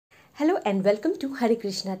Hello and welcome to Hare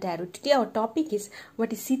Krishna Tarot. Today our topic is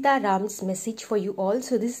what is Sita Ram's message for you all.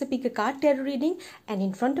 So this is a pick a card tarot reading and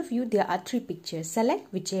in front of you there are 3 pictures.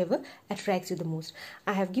 Select whichever attracts you the most.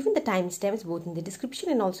 I have given the timestamps both in the description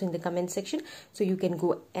and also in the comment section. So you can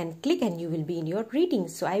go and click and you will be in your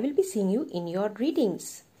readings. So I will be seeing you in your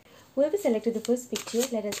readings. Whoever selected the first picture,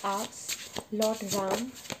 let us ask Lord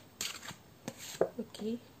Ram.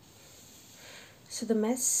 Okay. So the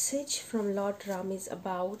message from Lord Ram is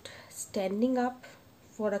about standing up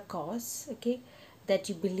for a cause, okay, that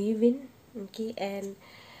you believe in, okay, and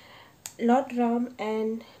Lord Ram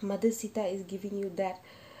and Mother Sita is giving you that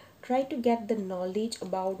try to get the knowledge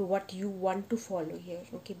about what you want to follow here,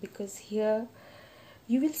 okay, because here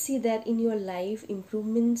you will see that in your life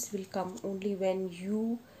improvements will come only when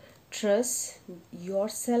you trust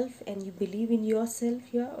yourself and you believe in yourself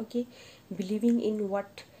here, okay, believing in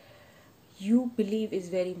what you believe is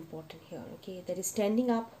very important here, okay, that is standing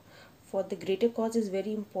up for the greater cause is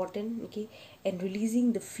very important, okay, and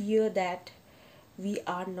releasing the fear that we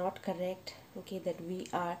are not correct, okay, that we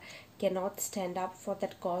are cannot stand up for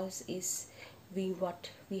that cause is what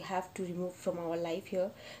we have to remove from our life here,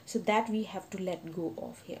 so that we have to let go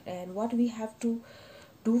of here. And what we have to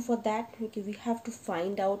do for that, okay, we have to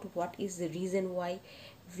find out what is the reason why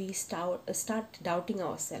we start doubting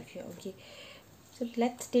ourselves here, okay. So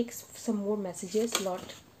let's take some more messages, Lord.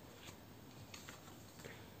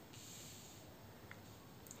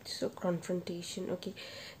 So confrontation, okay.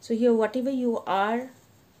 So here whatever you are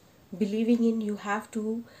believing in, you have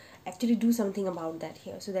to actually do something about that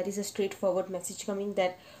here. So that is a straightforward message coming,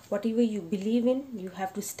 that whatever you believe in, you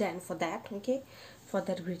have to stand for that, okay, for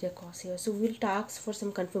that greater cause here. So we'll ask for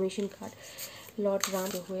some confirmation card. Lord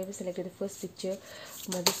Ram, whoever selected the first picture,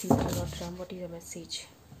 Mother Sita, Lord Ram, what is your message?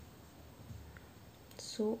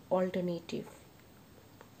 So alternative.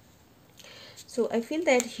 So I feel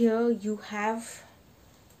that here you have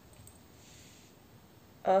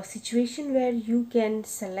a situation where you can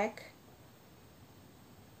select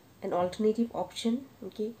an alternative option,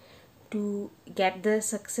 okay, to get the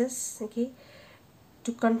success, okay.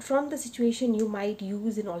 To confront the situation you might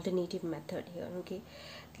use an alternative method here, okay.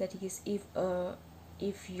 That is,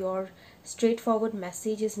 if your straightforward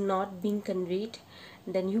message is not being conveyed,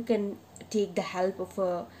 then you can take the help of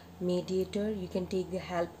a mediator, you can take the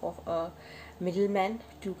help of a middleman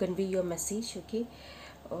to convey your message, okay,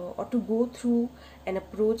 or to go through an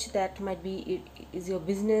approach that might be is your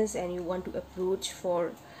business and you want to approach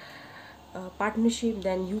for partnership,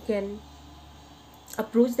 then you can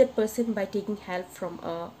approach that person by taking help from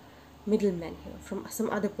a middleman here, from some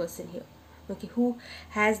other person here, okay, who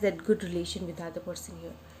has that good relation with the other person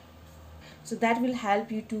here. So that will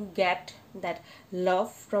help you to get that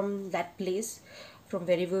love from that place, from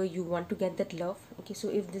wherever you want to get that love, okay. So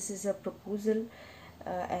if this is a proposal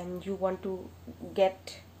and you want to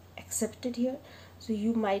get accepted here, so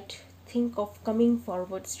you might think of coming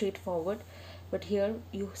forward straightforward, but here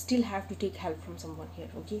you still have to take help from someone here,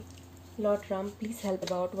 okay. Lord Ram, please help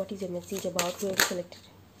about what is your message about whoever selected.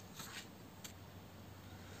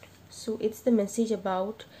 So it's the message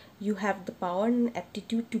about you have the power and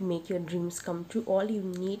aptitude to make your dreams come true. All you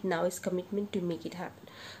need now is commitment to make it happen.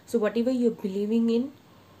 So whatever you're believing in,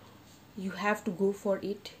 you have to go for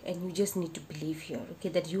it, and you just need to believe here, okay,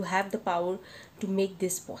 that you have the power to make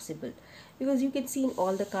this possible. Because you can see in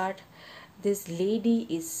all the card, this lady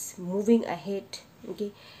is moving ahead,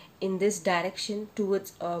 okay, in this direction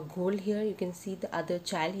towards a goal here. You can see the other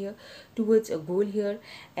child here towards a goal here,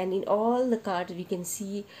 and in all the cards we can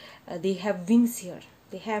see they have wings here,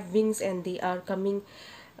 they have wings and they are coming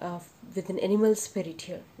with an animal spirit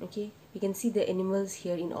here, okay. We can see the animals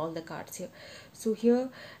here in all the cards here. So here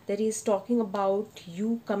that is talking about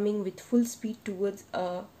you coming with full speed towards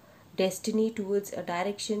a destiny, towards a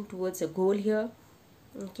direction, towards a goal here,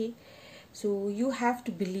 okay. So you have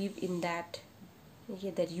to believe in that, okay,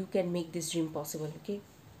 that you can make this dream possible, okay.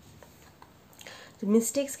 The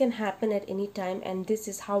mistakes can happen at any time, and this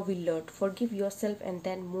is how we learn. Forgive yourself and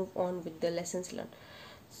then move on with the lessons learned.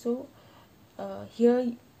 So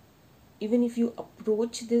here, even if you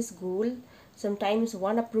approach this goal, sometimes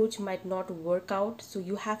one approach might not work out, so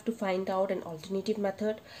you have to find out an alternative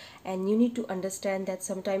method. And you need to understand that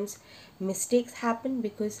sometimes mistakes happen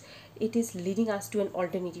because it is leading us to an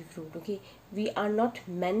alternative route, okay. We are not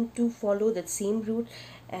meant to follow that same route,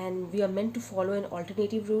 and we are meant to follow an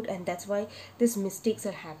alternative route, and that's why these mistakes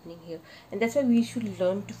are happening here. And that's why we should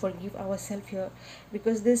learn to forgive ourselves here,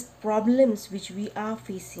 because these problems which we are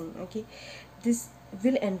facing, okay, this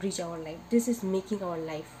will enrich our life. This is making our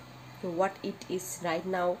life what it is right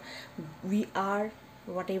now. We are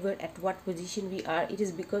whatever at what position we are, it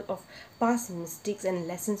is because of past mistakes and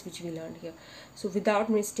lessons which we learned here. So without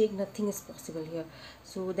mistake nothing is possible here.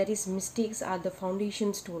 So that is, mistakes are the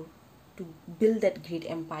foundation stone to build that great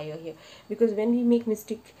empire here, because when we make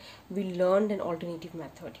mistake we learned an alternative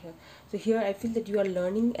method here. So here I feel that you are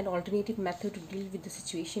learning an alternative method to deal with the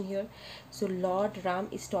situation here. So Lord Ram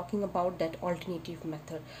is talking about that alternative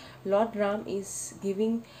method. Lord Ram is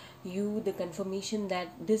giving you the confirmation that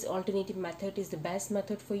this alternative method is the best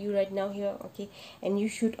method for you right now here, okay, and you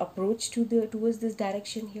should approach towards this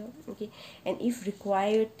direction here, okay. And if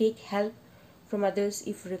required, take help from others.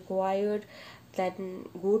 If required, then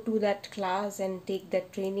go to that class and take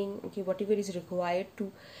that training, okay, whatever is required to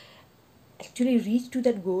actually reach to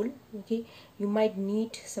that goal, okay. You might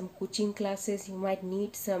need some coaching classes, you might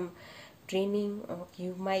need some training,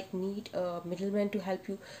 you might need a middleman to help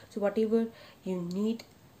you. So whatever you need,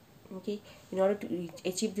 okay, in order to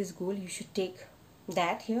achieve this goal, you should take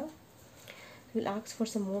that here. We'll ask for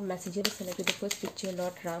some more messages. Select the first picture.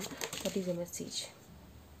 Lord Ram, what is the message?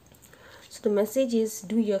 So the message is,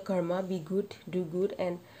 do your karma, be good, do good,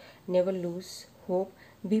 and never lose hope,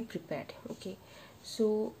 be prepared, okay.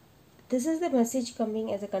 So this is the message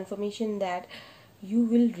coming as a confirmation that you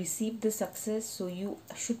will receive the success, so you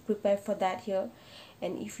should prepare for that here.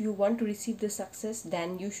 And if you want to receive the success,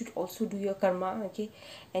 then you should also do your karma, okay.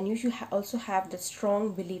 And you should also have the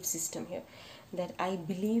strong belief system here, that I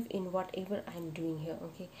believe in whatever I'm doing here,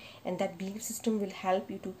 okay. And that belief system will help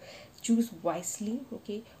you to choose wisely,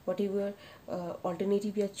 okay. Whatever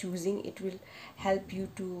alternative you are choosing, it will help you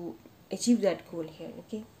to achieve that goal here,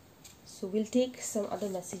 okay. So we'll take some other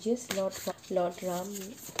messages. Lord Ram,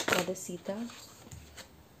 Mother Sita.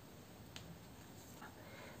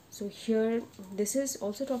 So here this is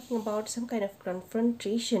also talking about some kind of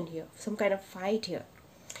confrontation here, some kind of fight here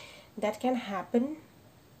that can happen,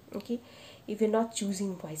 okay, if you're not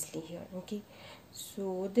choosing wisely here, okay.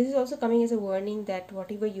 So this is also coming as a warning that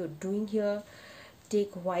whatever you're doing here,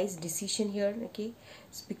 take wise decision here, okay.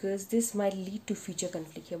 Because this might lead to future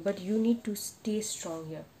conflict here, but you need to stay strong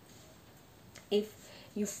here if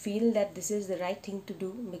you feel that this is the right thing to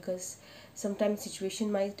do, because sometimes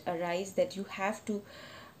situation might arise that you have to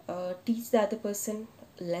teach the other person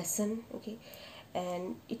lesson, okay.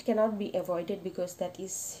 And it cannot be avoided because that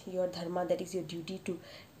is your dharma, that is your duty to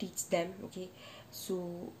teach them, okay.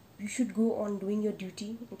 So you should go on doing your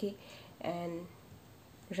duty, okay, and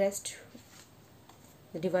rest,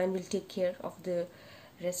 the divine will take care of the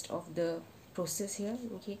rest of the process here,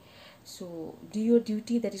 okay. So do your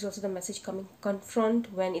duty, that is also the message coming.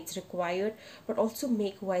 Confront when it's required, but also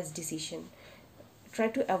make wise decision. Try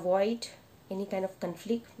to avoid any kind of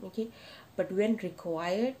conflict, okay, but when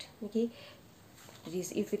required, okay, it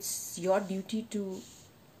is, if it's your duty to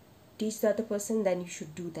teach the other person, then you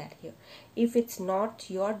should do that here. If it's not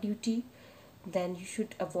your duty, then you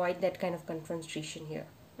should avoid that kind of confrontation here,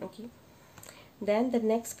 okay. Then the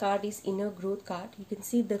next card is inner growth card. You can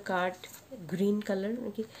see the card green color,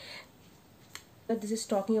 okay. This is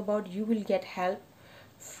talking about you will get help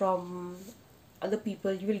from other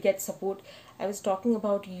people, you will get support. I was talking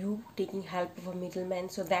about you taking help of a middleman,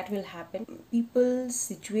 so that will happen. People's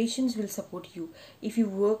situations will support you if you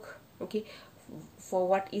work, okay, for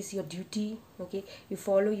what is your duty, okay. You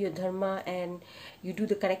follow your dharma and you do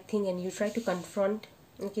the correct thing and you try to confront,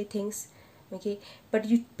 okay, things, okay, but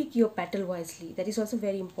you pick your battle wisely. That is also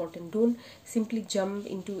very important. Don't simply jump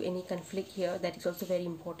into any conflict here. That is also very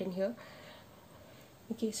important here,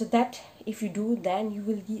 okay. So that if you do, then you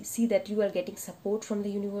will see that you are getting support from the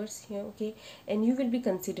universe here, okay, and you will be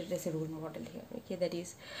considered as a role model here, okay. That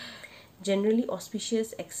is generally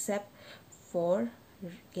auspicious except for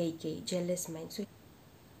jealous mind. So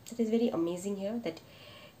it is very amazing here that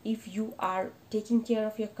if you are taking care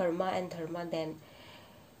of your karma and dharma, then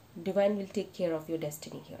divine will take care of your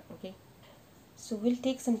destiny here, okay. So we'll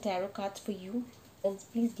take some tarot cards for you, and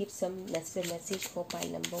please give some message for pile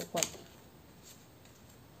number 1.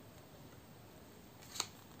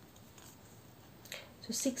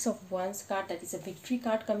 So 6 of Wands card, that is a victory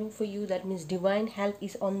card coming for you. That means divine help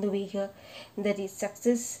is on the way here. That is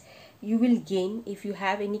success you will gain. If you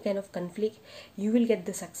have any kind of conflict, you will get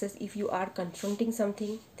the success. If you are confronting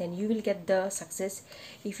something, then you will get the success.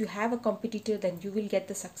 If you have a competitor, then you will get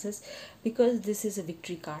the success, because this is a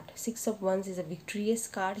victory card. 6 of Wands is a victorious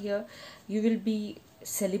card here. You will be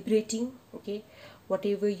celebrating, okay,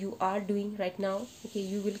 whatever you are doing right now, okay.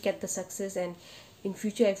 You will get the success, and in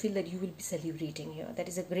future I feel that you will be celebrating here. That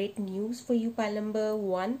is a great news for you, pile number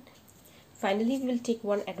 1. Finally, we will take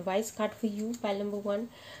one advice card for you, pile number 1.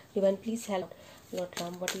 Divine, please help. Lord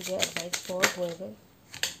Ram, what is your advice for whoever?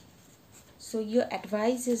 So your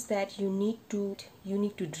advice is that you need to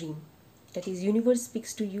dream. That is, universe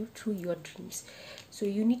speaks to you through your dreams. So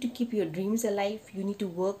you need to keep your dreams alive. You need to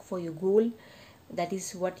work for your goal. That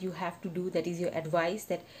is what you have to do. That is your advice,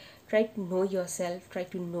 that try to know yourself, try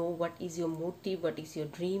to know what is your motive, what is your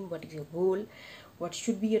dream, what is your goal, what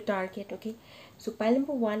should be your target. Okay, so pile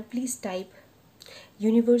number 1, please type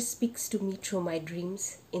universe speaks to me through my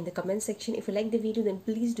dreams in the comment section. If you like the video, then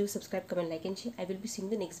please do subscribe, comment, like and share. I will be seeing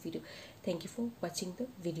the next video. Thank you for watching the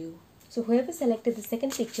video. So whoever selected the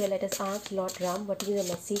second picture, let us ask Lord Ram, what is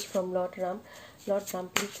the message from Lord Ram? Lord Ram,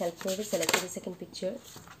 please help whoever selected the second picture.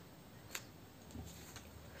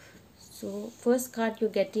 So first card, you're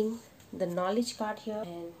getting the knowledge card here,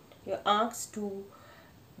 and you're asked to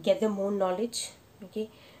gather more knowledge. Okay,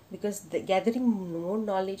 because the gathering more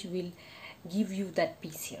knowledge will give you that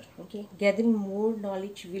peace here. Okay, gathering more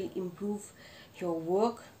knowledge will improve your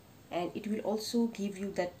work, and it will also give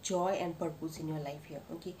you that joy and purpose in your life here.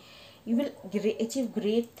 Okay, you will achieve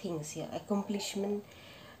great things here. Accomplishment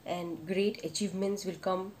and great achievements will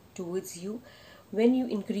come towards you when you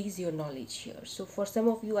increase your knowledge here. So for some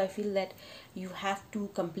of you, I feel that you have to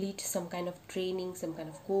complete some kind of training, some kind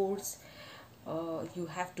of course. You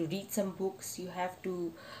have to read some books, you have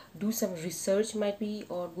to do some research, might be,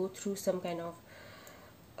 or go through some kind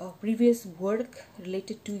of previous work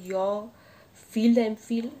related to your field and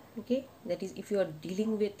field. Okay, that is, if you are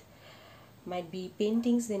dealing with, might be,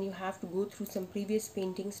 paintings, then you have to go through some previous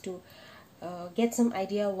paintings to get some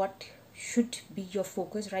idea what should be your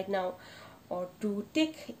focus right now, or to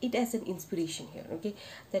take it as an inspiration here. Okay,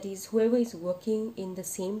 that is, whoever is working in the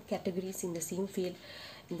same categories, in the same field,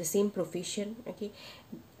 in the same profession, okay,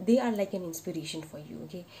 they are like an inspiration for you.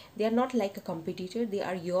 Okay, they are not like a competitor, they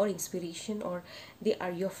are your inspiration, or they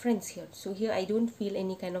are your friends here. So here I don't feel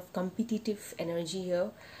any kind of competitive energy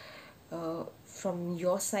here from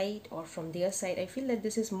your side or from their side. I feel that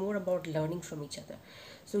this is more about learning from each other.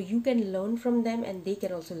 So you can learn from them and they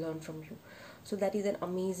can also learn from you. So that is an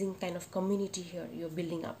amazing kind of community here you're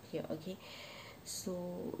building up here. Okay, so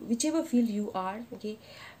whichever field you are, okay,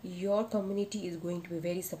 your community is going to be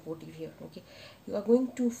very supportive here. Okay, you are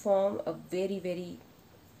going to form a very, very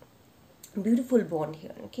beautiful bond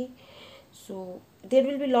here. Okay, so there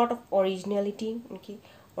will be a lot of originality. Okay,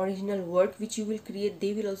 original work which you will create,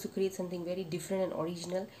 they will also create something very different and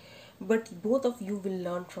original, but both of you will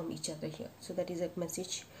learn from each other here. So that is a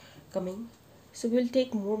message coming. So we'll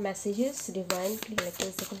take more messages. Divine, please select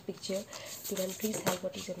the second picture. Divine, please help,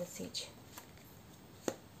 what is your message?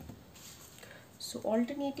 So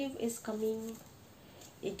alternative is coming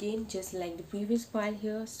again, just like the previous pile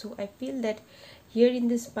here. So I feel that here in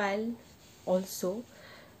this pile also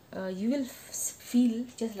you will feel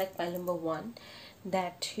just like pile number 1,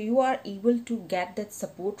 that you are able to get that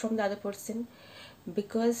support from the other person,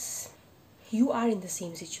 because you are in the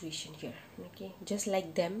same situation here. Okay, just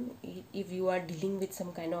like them, if you are dealing with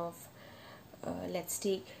some kind of let's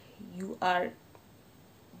take, you are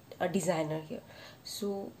a designer here,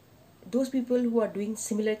 so those people who are doing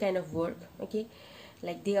similar kind of work, okay,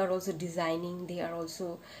 like they are also designing, they are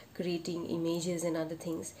also creating images and other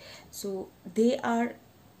things, so they are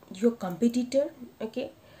your competitor.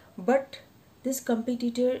 Okay, but this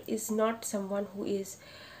competitor is not someone who is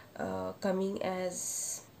coming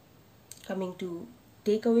to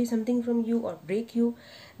take away something from you or break you.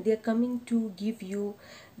 They are coming to give you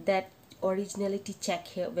that originality check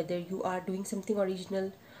here, whether you are doing something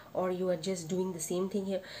original or you are just doing the same thing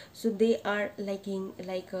here. So they are liking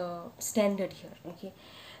like a standard here. Okay,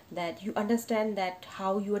 that you understand that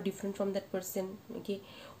how you are different from that person. Okay,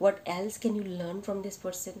 what else can you learn from this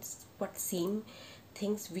person, what same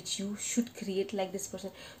things which you should create like this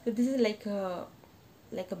person. So this is like a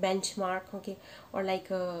benchmark. Okay, or like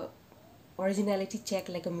a originality check,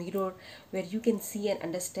 like a mirror, where you can see and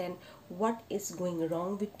understand what is going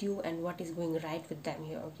wrong with you and what is going right with them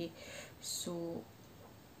here. Okay, so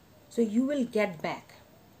you will get back.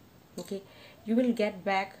 Okay, you will get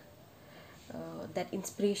back that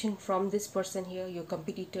inspiration from this person here, your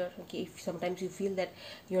competitor. Okay, if sometimes you feel that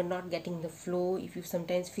you're not getting the flow, if you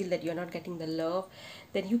sometimes feel that you're not getting the love,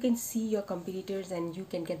 then you can see your competitors and you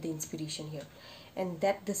can get the inspiration here, and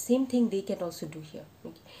that the same thing they can also do here.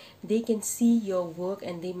 Okay, they can see your work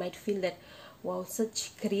and they might feel that, wow,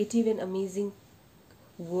 such creative and amazing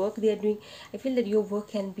work they are doing. I feel that your work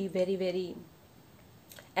can be very, very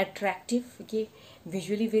attractive. Okay,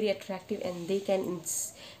 visually very attractive, and they can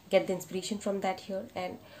get the inspiration from that here.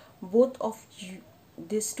 And both of you,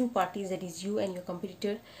 these two parties, that is you and your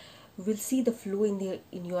competitor, will see the flow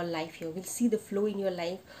in your life here, will see the flow in your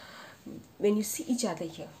life when you see each other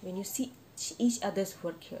here, when you see each other's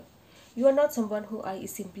work here. You are not someone who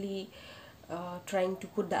is simply trying to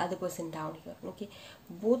put the other person down here. Okay,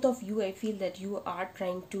 both of you, I feel that you are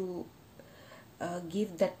trying to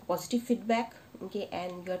give that positive feedback. Okay,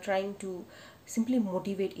 and you are trying to simply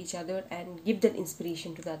motivate each other and give that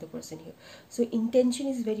inspiration to the other person here. So intention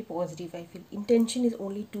is very positive. I feel intention is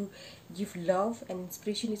only to give love, and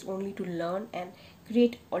inspiration is only to learn and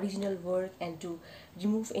create original work and to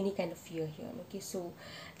remove any kind of fear here. Okay, so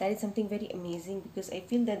that is something very amazing, because I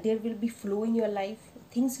feel that there will be flow in your life.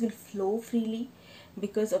 Things will flow freely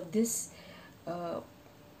because of this uh,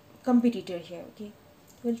 competitor here. Okay,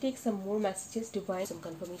 we'll take some more messages, divine, some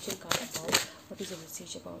confirmation card about what is the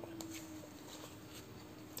message about.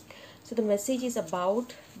 So the message is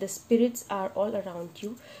about the spirits are all around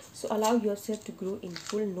you, so allow yourself to grow in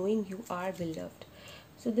full knowing you are beloved.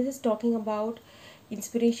 So this is talking about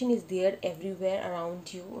inspiration is there everywhere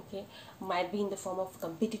around you. Okay, might be in the form of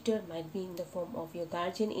competitor, might be in the form of your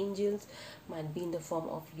guardian angels, might be in the form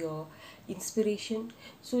of your inspiration.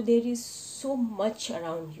 So there is so much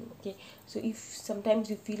around you. Okay, so if sometimes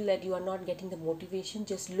you feel that you are not getting the motivation,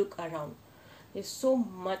 just look around. There's so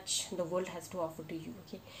much the world has to offer to you.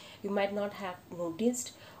 Okay, you might not have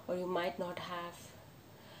noticed, or you might not have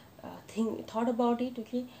thought about it.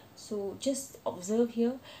 Okay, so just observe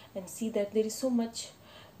here and see that there is so much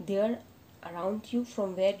there around you,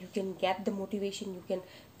 from where you can get the motivation, you can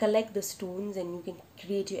collect the stones, and you can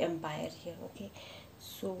create your empire here. Okay,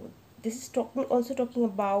 so this is talking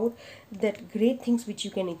about that great things which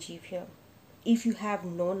you can achieve here if you have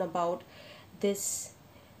known about this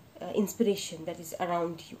inspiration that is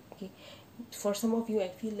around you. Okay, for some of you, I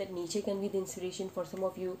feel that nature can be the inspiration. For some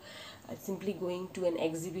of you, simply going to an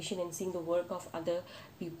exhibition and seeing the work of other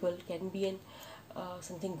people can be an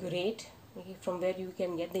something great. Okay, from where you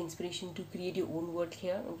can get the inspiration to create your own work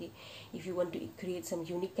here. Okay, if you want to create some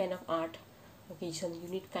unique kind of art, okay, some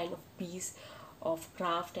unique kind of piece of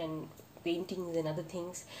craft and paintings and other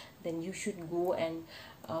things, then you should go and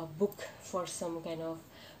book for some kind of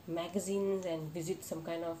magazines and visit some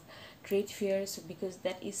kind of trade fairs, because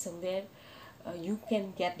that is somewhere you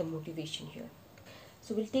can get the motivation here.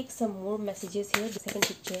 So we'll take some more messages here, the second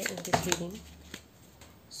picture in this reading.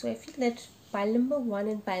 So I feel that pile number 1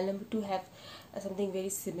 and pile number 2 have something very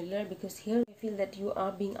similar, because here I feel that you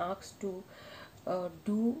are being asked to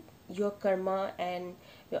do your karma, and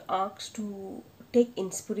you're asked to take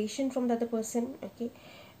inspiration from the other person. Okay,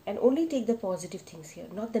 and only take the positive things here,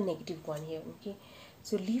 not the negative one here. Okay,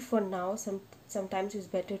 so leave for now. Sometimes it's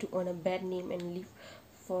better to earn a bad name and leave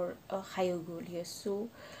for a higher goal here. So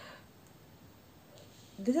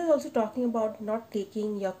this is also talking about not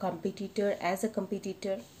taking your competitor as a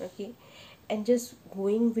competitor. Okay, and just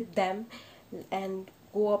going with them and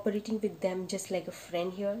cooperating with them just like a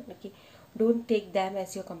friend here. Okay, don't take them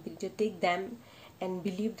as your competitor, take them and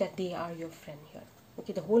believe that they are your friend here.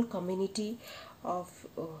 Okay, the whole community of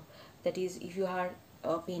that is, if you are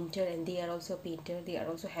a painter and they are also a painter, they are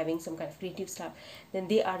also having some kind of creative stuff, then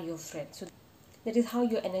they are your friend. So that is how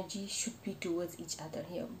your energy should be towards each other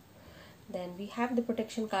here. Then we have the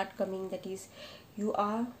protection card coming, that is, you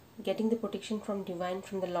are getting the protection from divine,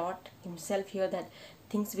 from the Lord himself here, that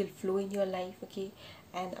things will flow in your life. Okay,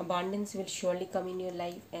 and abundance will surely come in your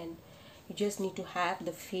life, and you just need to have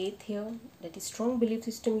the faith here. That is strong belief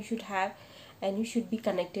system you should have, and you should be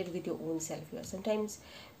connected with your own self here. Sometimes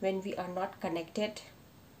when we are not connected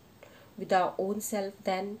with our own self,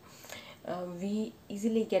 then we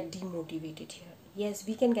easily get demotivated here. Yes,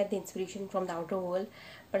 we can get the inspiration from the outer world,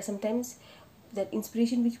 but sometimes that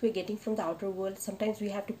inspiration which we're getting from the outer world, sometimes we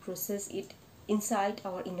have to process it inside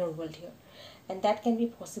our inner world here, and that can be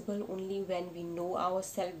possible only when we know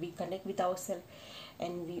ourselves, we connect with ourselves,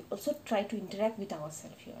 and we also try to interact with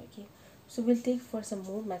ourselves here. Okay, so we'll take for some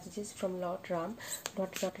more messages from Lord Ram. Lord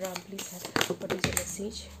Ram, please have, what is your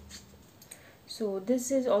message? So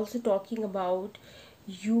this is also talking about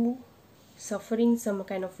you suffering some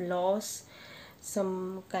kind of loss,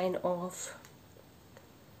 some kind of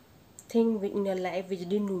thing in your life which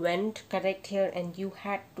didn't went correct here, and you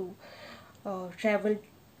had to travel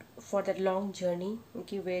for that long journey.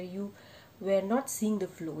 Okay, where you were not seeing the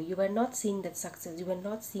flow, you were not seeing that success, you were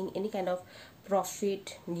not seeing any kind of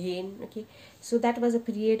profit gain. Okay, so that was a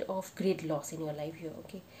period of great loss in your life here.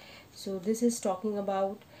 Okay, so this is talking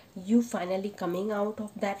about you finally coming out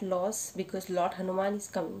of that loss, because Lord Hanuman is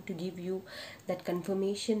coming to give you that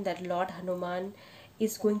confirmation that Lord Hanuman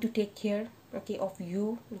is going to take care, okay, of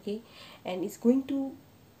you. Okay, and is going to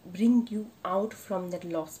bring you out from that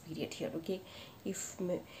loss period here. Okay, if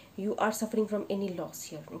you are suffering from any loss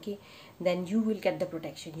here, okay, then you will get the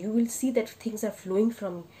protection, you will see that things are flowing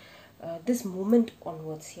from this moment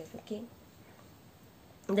onwards here. Okay,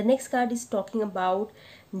 The next card is talking about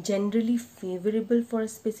generally favorable for a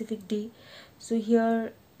specific day. So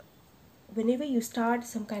here, whenever you start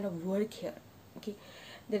some kind of work here, okay,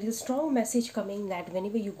 there is a strong message coming that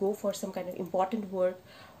whenever you go for some kind of important work,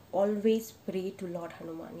 always pray to Lord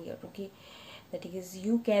Hanuman here, okay. That is,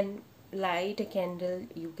 you can light a candle,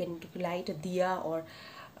 you can light a diya, or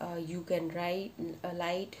you can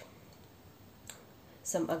light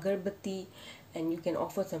some agarbatti, and you can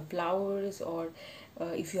offer some flowers, or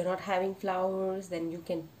if you're not having flowers, then you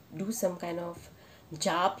can do some kind of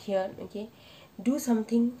job here, okay. Do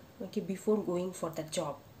something, okay, before going for that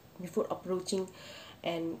job, before approaching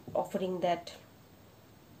and offering that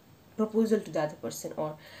proposal to the other person,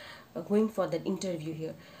 or going for that interview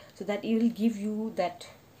here, so that it will give you that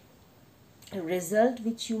result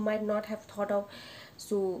which you might not have thought of.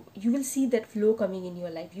 So you will see that flow coming in your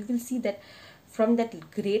life. You will see that from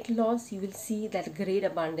that great loss, you will see that great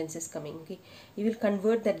abundance is coming, okay. You will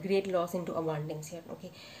convert that great loss into abundance here,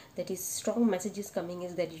 okay. That is, strong messages coming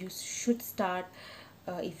is that you should start,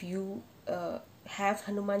 if you have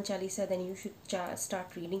Hanuman Chalisa, then you should start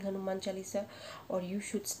reading Hanuman Chalisa, or you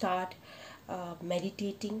should start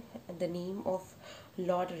meditating the name of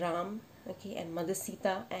Lord Ram, okay, and Mother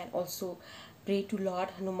Sita, and also pray to Lord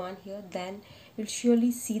Hanuman here. Then you'll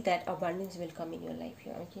surely see that abundance will come in your life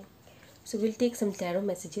here, okay. So we'll take some tarot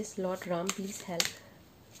messages. Lord Ram, please help.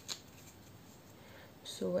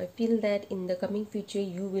 So I feel that in the coming future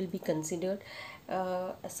you will be considered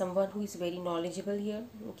as someone who is very knowledgeable here,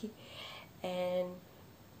 okay. And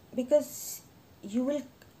because you will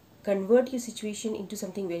convert your situation into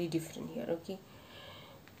something very different here, okay.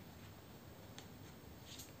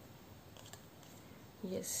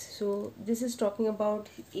 Yes, so this is talking about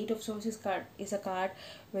Eight of Swords card is a card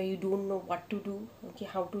where you don't know what to do, okay,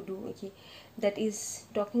 how to do, okay. That is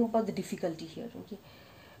talking about the difficulty here, okay.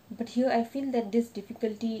 But here I feel that this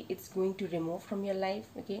difficulty, it's going to remove from your life,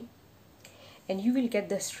 okay. And you will get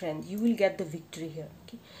the strength, you will get the victory here,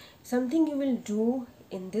 okay. Something you will do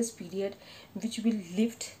in this period which will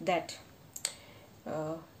lift that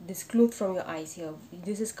this cloth from your eyes here.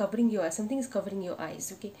 This is covering your eyes, something is covering your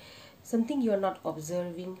eyes, okay. Something you are not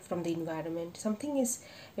observing from the environment, something is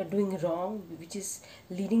you're doing wrong which is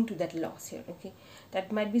leading to that loss here, okay.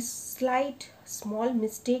 That might be slight small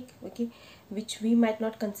mistake, okay, which we might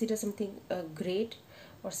not consider something great,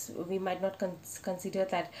 or we might not consider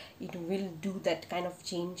that it will do that kind of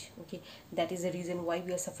change, okay. That is the reason why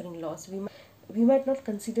we are suffering loss. We might not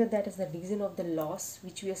consider that as the reason of the loss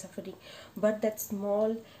which we are suffering, but that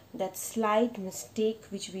small, that slight mistake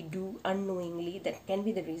which we do unknowingly, that can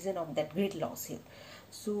be the reason of that great loss here.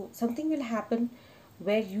 So something will happen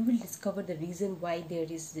where you will discover the reason why there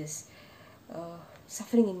is this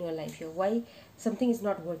suffering in your life here, why something is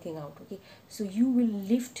not working out, okay. So you will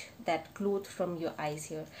lift that cloth from your eyes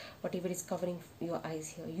here, whatever is covering your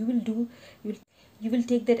eyes here. You will do, you will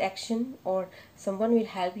take that action, or someone will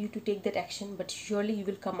help you to take that action, but surely you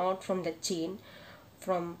will come out from that chain,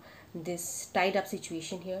 from this tied up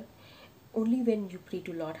situation here, only when you pray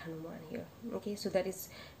to Lord Hanuman here, okay. So that is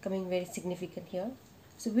coming very significant here.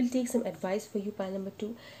 So we'll take some advice for you. Pile number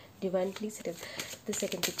 2, divine, please set up the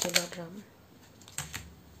second picture, Lord Ram.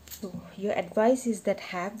 So your advice is that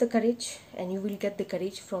have the courage, and you will get the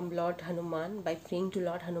courage from Lord Hanuman by praying to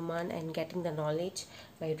Lord Hanuman and getting the knowledge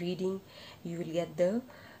by reading. You will get the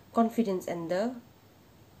confidence and the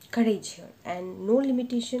courage here, and no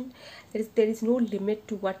limitation. There is no limit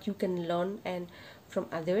to what you can learn and from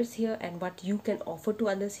others here, and what you can offer to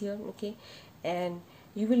others here, okay. And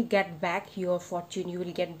you will get back your fortune, you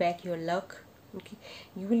will get back your luck, okay.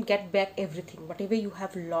 You will get back everything, whatever you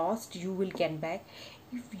have lost you will get back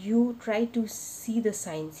if you try to see the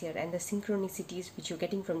signs here and the synchronicities which you're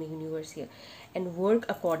getting from the universe here, and work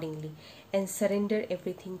accordingly, and surrender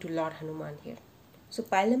everything to Lord Hanuman here. So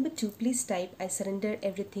pile number 2, please type I surrender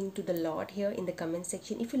everything to the Lord here in the comment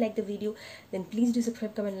section. If you like the video, then please do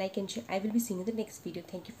subscribe, comment, like and share. I will be seeing you in the next video.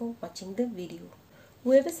 Thank you for watching the video.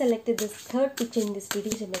 Whoever selected the third picture in this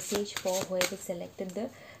video is a message for whoever selected the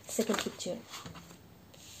second picture.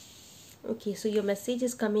 Okay, so your message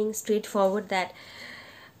is coming straightforward, that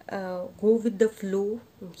go with the flow,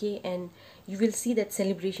 okay, and you will see that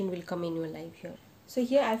celebration will come in your life here. So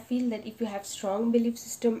here I feel that if you have strong belief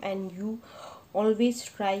system and you always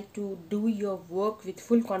try to do your work with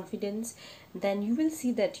full confidence, then you will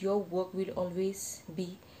see that your work will always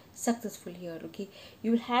be successful here, okay.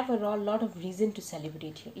 You will have a lot of reason to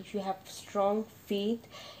celebrate here if you have strong faith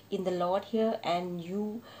in the Lord here, and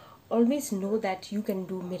you always know that you can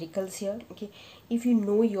do miracles here, okay. If you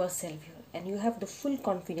know yourself here and you have the full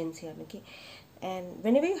confidence here, okay, And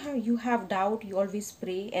whenever you have doubt, you always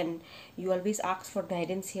pray and you always ask for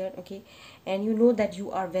guidance here, okay? And you know that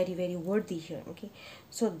you are very, very worthy here, okay?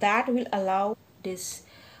 So that will allow this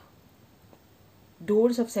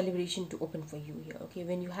doors of celebration to open for you here, okay?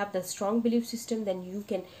 When you have the strong belief system, then you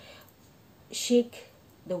can shake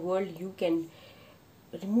the world, you can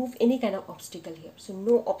remove any kind of obstacle here. So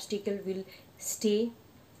no obstacle will stay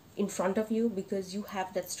in front of you because you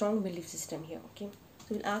have that strong belief system here, okay?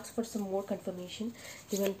 So we'll ask for some more confirmation.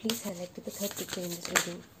 Divine, please highlight to the third picture in this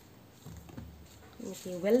reading.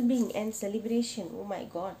 Okay, well-being and celebration. Oh my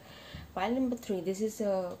god. Pile number 3. This is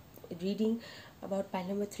a reading about pile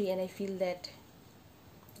number 3, and I feel that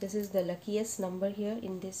this is the luckiest number here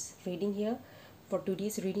in this reading here for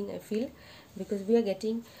today's reading, I feel, because we are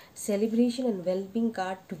getting celebration and well-being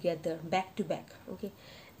card together, back to back, okay?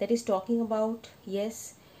 That is talking about,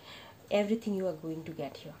 yes, everything you are going to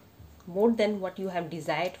get here, more than what you have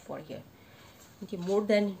desired for here, okay? More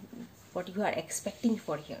than what you are expecting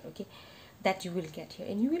for here, okay? That you will get here,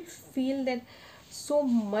 and you will feel that so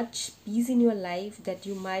much peace in your life that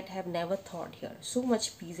you might have never thought here. So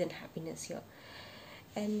much peace and happiness here,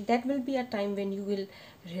 and that will be a time when you will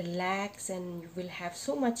relax and you will have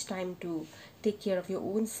so much time to take care of your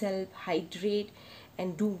own self, hydrate,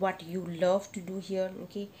 and do what you love to do here,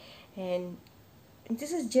 okay? And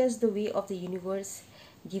this is just the way of the universe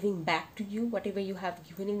giving back to you whatever you have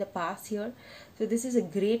given in the past here. So this is a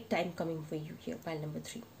great time coming for you here, pile number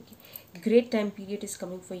 3, okay? Great time period is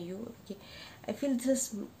coming for you, okay? I feel this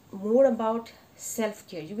is more about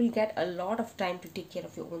self-care. You will get a lot of time to take care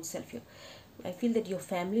of your own self here. I feel that your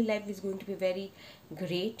family life is going to be very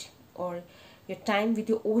great, or your time with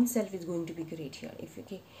your own self is going to be great here.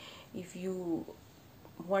 If you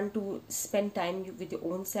want to spend time with your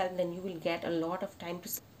own self, then you will get a lot of time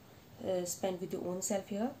to spend with your own self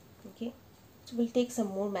here, okay? So we'll take some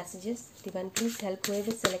more messages. Divine, please help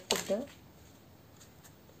whoever selected the.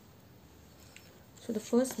 So the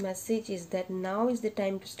first message is that now is the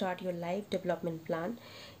time to start your life development plan.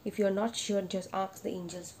 If you're not sure, just ask the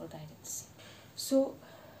angels for guidance. So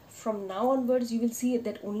from now onwards, you will see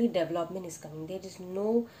that only development is coming. There is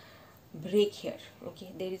no break here,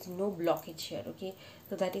 okay? There is no blockage here, okay?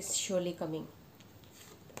 So that is surely coming.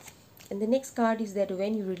 And the next card is that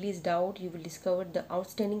when you release doubt, you will discover the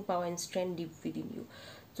outstanding power and strength deep within you.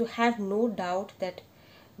 So have no doubt that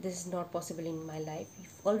this is not possible in my life. You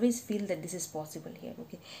always feel that this is possible here,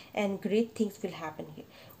 okay? And great things will happen here.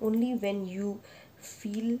 Only when you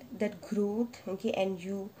feel that growth, okay, and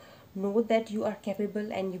you know that you are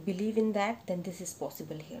capable and you believe in that, then this is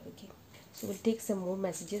possible here, okay? So we'll take some more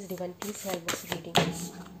messages. Divine, please help us reading.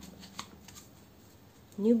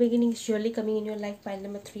 New beginnings surely coming in your life, pile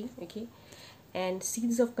number 3, okay? And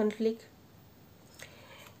seeds of conflict.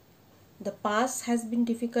 The past has been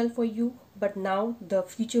difficult for you, but now the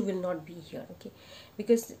future will not be here, okay?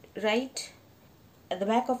 Because right at the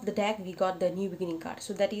back of the deck we got the new beginning card,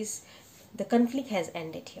 so that is the conflict has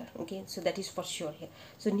ended here, okay? So that is for sure here.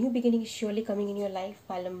 So new beginning is surely coming in your life,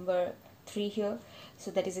 pile number 3 here.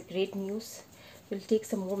 So that is a great news. We'll take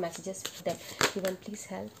some more messages for them. Divine, please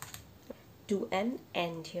help to an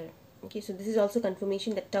end here, okay? So this is also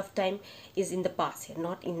confirmation that tough time is in the past here,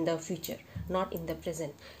 not in the future, not in the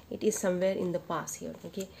present. It is somewhere in the past here,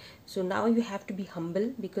 okay? So now you have to be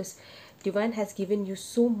humble because divine has given you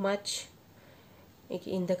so much,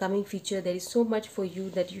 okay? In the coming future there is so much for you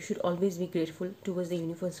that you should always be grateful towards the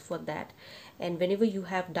universe for that. And whenever you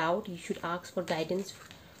have doubt, you should ask for guidance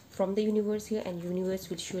from the universe here, and universe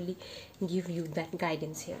will surely give you that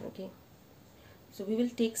guidance here, okay? So we will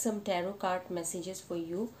take some tarot card messages for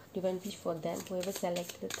you, divine, please, for them, whoever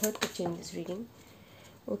selected the third picture in this reading.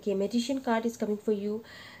 Okay, magician card is coming for you.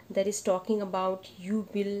 That is talking about you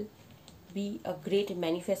will be a great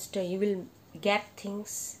manifester. You will get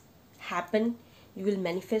things happen. You will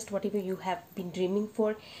manifest whatever you have been dreaming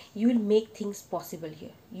for. You will make things possible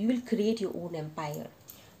here. You will create your own empire.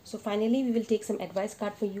 So finally we will take some advice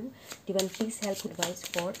card for you. Divine, please help advice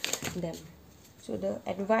for them. So the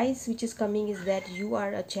advice which is coming is that you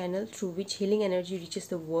are a channel through which healing energy reaches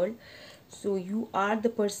the world. So you are the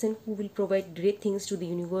person who will provide great things to the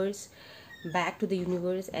universe, back to the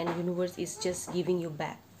universe, and universe is just giving you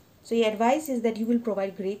back. So your advice is that you will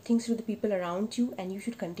provide great things to the people around you, and you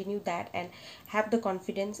should continue that and have the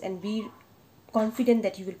confidence and be confident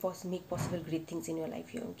that you will make possible great things in your life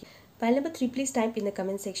here, okay? Pile number 3, please type in the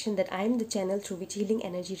comment section that I am the channel through which healing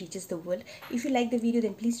energy reaches the world. If you like the video,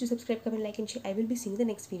 then please do subscribe, comment, like and share. I will be seeing the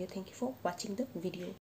next video. Thank you for watching the video.